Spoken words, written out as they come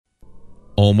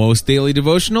Almost Daily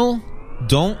Devotional.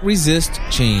 Don't resist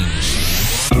change.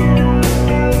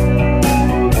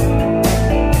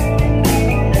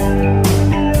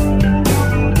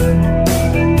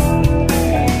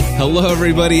 Hello,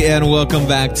 everybody, and welcome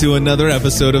back to another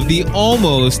episode of the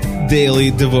Almost Daily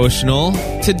Devotional.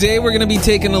 Today, we're going to be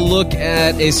taking a look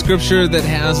at a scripture that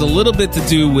has a little bit to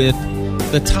do with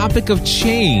the topic of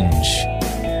change.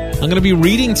 I'm going to be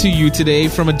reading to you today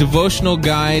from a devotional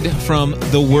guide from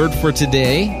The Word for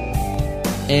Today.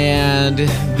 And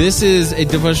this is a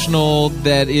devotional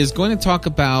that is going to talk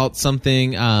about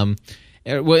something, well,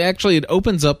 actually, it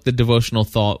opens up the devotional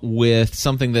thought with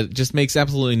something that just makes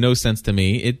absolutely no sense to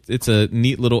me. It's a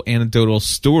neat little anecdotal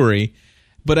story,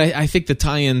 but I think the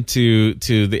tie-in to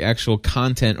the actual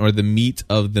content or the meat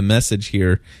of the message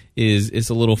here is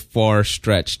a little far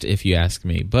stretched, if you ask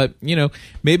me. But,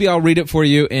 maybe I'll read it for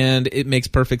you and it makes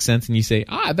perfect sense, and you say,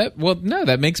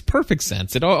 that makes perfect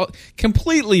sense. It all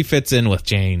completely fits in with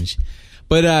change.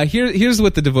 But here's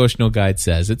what the devotional guide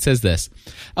says. It says this: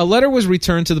 a letter was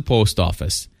returned to the post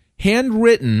office.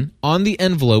 Handwritten on the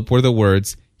envelope were the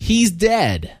words, "He's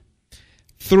dead."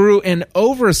 Through an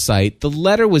oversight, the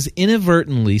letter was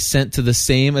inadvertently sent to the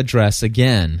same address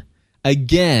again.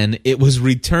 Again, it was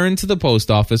returned to the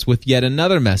post office with yet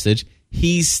another message,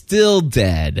 "He's still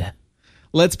dead."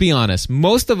 Let's be honest,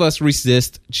 most of us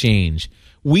resist change.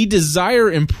 We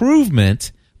desire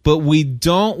improvement, but we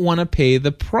don't want to pay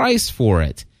the price for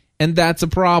it. And that's a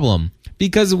problem,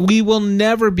 because we will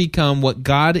never become what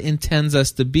God intends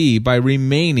us to be by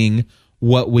remaining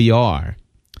what we are.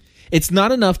 It's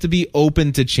not enough to be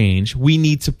open to change. We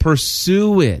need to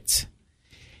pursue it.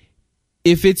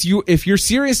 If you're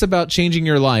serious about changing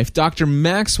your life, Dr.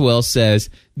 Maxwell says,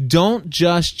 don't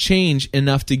just change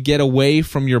enough to get away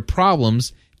from your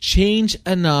problems, change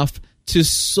enough to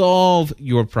solve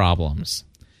your problems.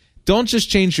 Don't just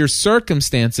change your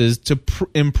circumstances to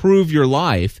improve your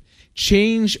life.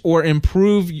 Change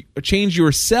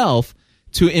yourself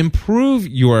to improve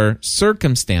your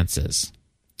circumstances.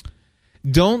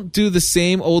 Don't do the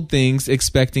same old things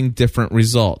expecting different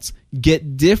results.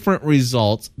 Get different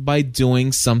results by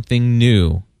doing something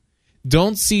new.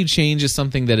 Don't see change as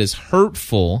something that is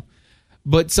hurtful,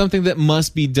 but something that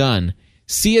must be done.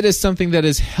 See it as something that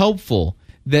is helpful,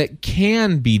 that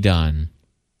can be done.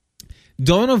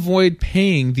 Don't avoid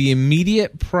paying the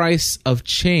immediate price of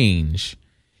change.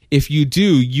 If you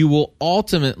do, you will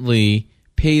ultimately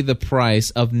pay the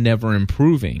price of never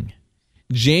improving.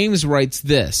 James writes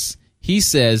this. He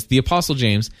says, the Apostle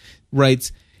James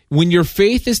writes, when your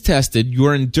faith is tested,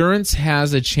 your endurance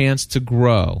has a chance to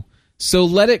grow. So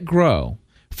let it grow.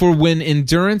 For when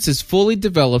endurance is fully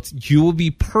developed, you will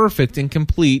be perfect and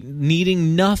complete,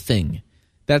 needing nothing.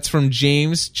 That's from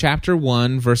James chapter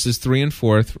 1, verses 3 and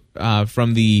 4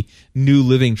 from the New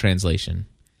Living Translation.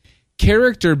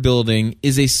 Character building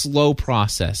is a slow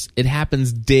process. It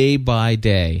happens day by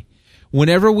day.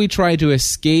 Whenever we try to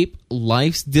escape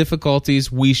life's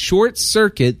difficulties, we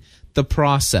short-circuit the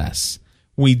process.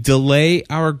 We delay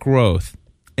our growth,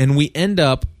 and we end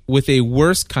up with a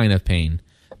worse kind of pain,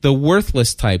 the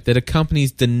worthless type that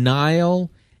accompanies denial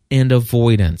and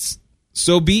avoidance.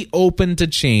 So be open to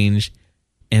change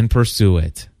and pursue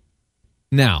it.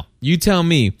 Now, you tell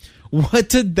me, what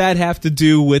did that have to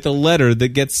do with a letter that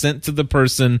gets sent to the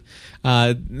person,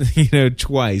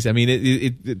 twice? I mean,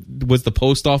 it was the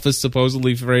post office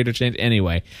supposedly afraid of change?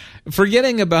 Anyway,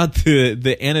 forgetting about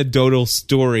the anecdotal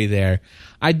story there,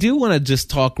 I do want to just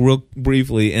talk real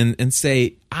briefly and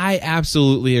say I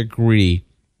absolutely agree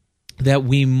that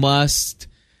we must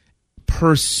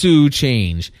pursue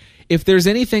change. If there's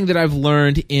anything that I've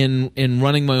learned in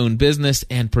running my own business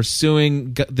and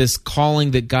pursuing this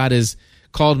calling that God has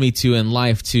called me to in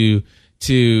life to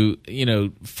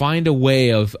find a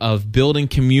way of building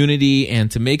community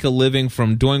and to make a living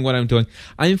from doing what I'm doing,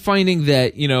 I'm finding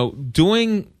that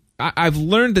I've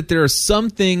learned that there are some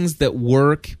things that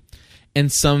work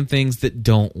and some things that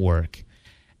don't work.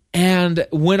 And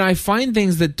when I find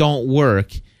things that don't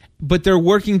work, but they're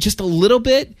working just a little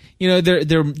bit,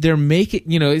 they're making,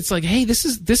 it's like, hey,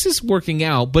 this is working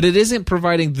out, but it isn't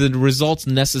providing the results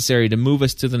necessary to move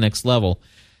us to the next level.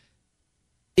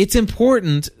 It's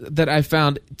important that I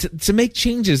found to make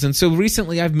changes. And so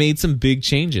recently I've made some big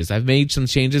changes. I've made some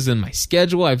changes in my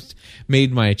schedule. I've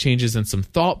made my changes in some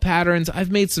thought patterns. I've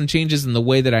made some changes in the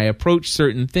way that I approach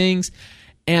certain things.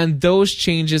 And those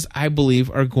changes, I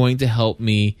believe, are going to help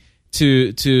me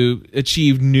to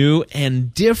achieve new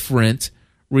and different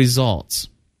results.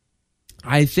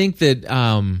 I think that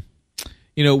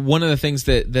one of the things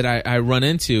that I run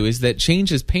into is that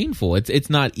change is painful. It's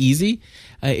not easy.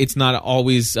 It's not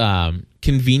always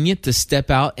convenient to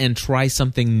step out and try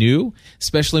something new,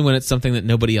 especially when it's something that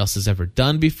nobody else has ever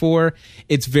done before.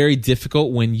 It's very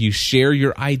difficult when you share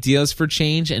your ideas for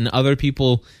change and other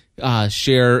people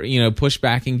share, push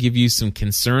back and give you some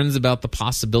concerns about the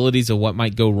possibilities of what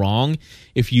might go wrong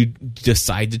if you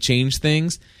decide to change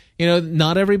things.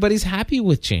 Not everybody's happy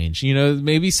with change.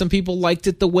 Maybe some people liked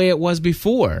it the way it was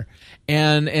before,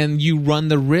 and you run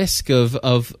the risk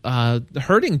of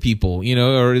hurting people,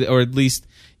 or at least,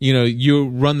 you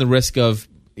run the risk of,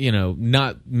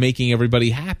 not making everybody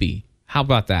happy. How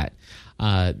about that?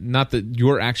 Not that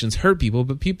your actions hurt people,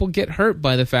 but people get hurt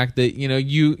by the fact that,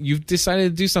 you've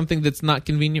decided to do something that's not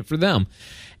convenient for them.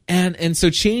 And so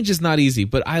change is not easy,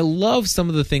 but I love some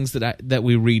of the things that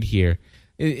we read here.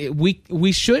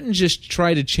 We shouldn't just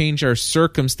try to change our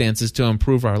circumstances to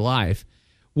improve our life.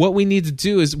 What we need to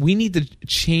do is we need to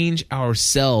change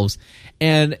ourselves.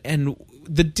 And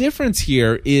the difference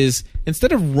here is,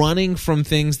 instead of running from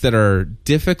things that are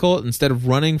difficult, instead of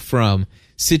running from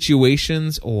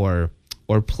situations or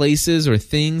places or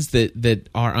things that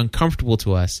are uncomfortable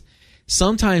to us,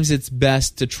 sometimes it's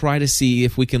best to try to see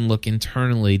if we can look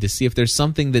internally to see if there's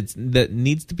something that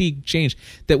needs to be changed,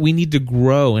 that we need to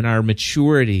grow in our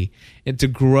maturity and to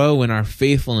grow in our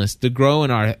faithfulness, to grow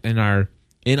in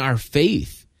our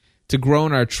faith, to grow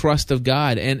in our trust of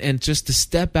God, and just to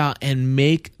step out and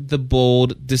make the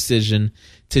bold decision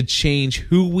to change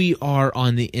who we are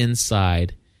on the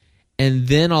inside. And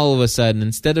then all of a sudden,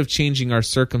 instead of changing our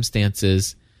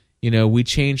circumstances, we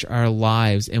change our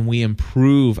lives and we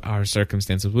improve our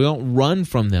circumstances. We don't run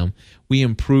from them. We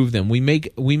improve them. We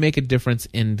make a difference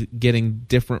in getting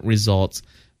different results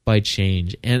by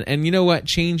change. And you know what?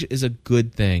 Change is a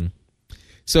good thing.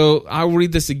 So I'll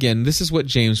read this again. This is what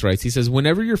James writes. He says,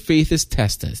 whenever your faith is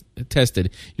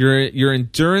tested, your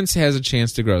endurance has a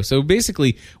chance to grow. So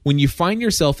basically, when you find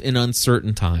yourself in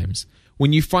uncertain times,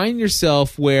 when you find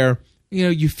yourself where,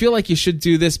 you feel like you should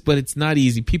do this, but it's not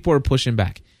easy, people are pushing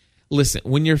back. Listen,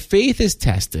 when your faith is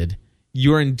tested,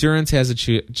 your endurance has a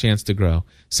chance to grow.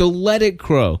 So let it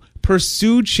grow.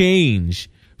 Pursue change.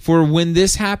 For when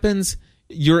this happens,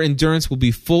 your endurance will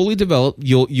be fully developed.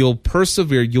 You'll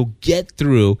persevere. You'll get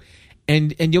through,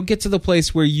 and you'll get to the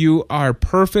place where you are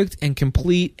perfect and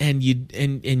complete, and you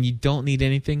don't need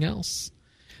anything else.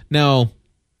 Now,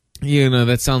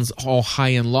 that sounds all high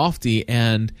and lofty,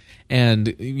 and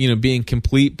being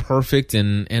complete, perfect,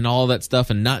 and all that stuff,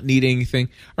 and not needing anything.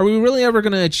 Are we really ever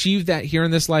going to achieve that here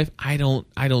in this life? I don't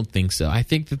think so. I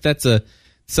think that's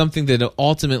something that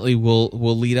ultimately will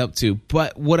lead up to.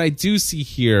 But what I do see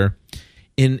here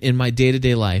in my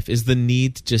day-to-day life is the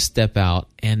need to just step out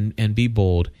and be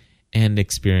bold and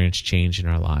experience change in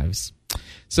our lives.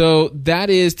 So that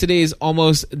is today's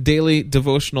almost daily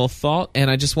devotional thought, and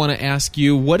I just want to ask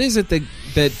you, what is it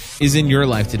that is in your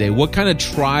life today? What kind of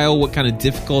trial, what kind of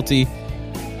difficulty,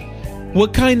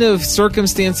 what kind of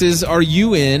circumstances are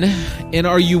you in, and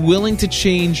are you willing to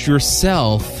change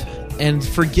yourself and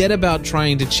forget about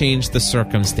trying to change the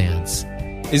circumstance?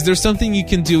 Is there something you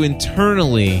can do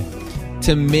internally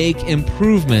to make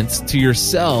improvements to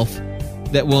yourself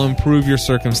that will improve your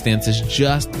circumstances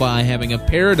just by having a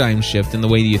paradigm shift in the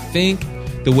way you think,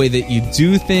 the way that you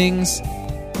do things?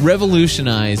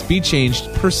 Revolutionize, be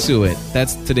changed, pursue it.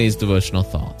 That's today's devotional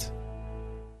thought.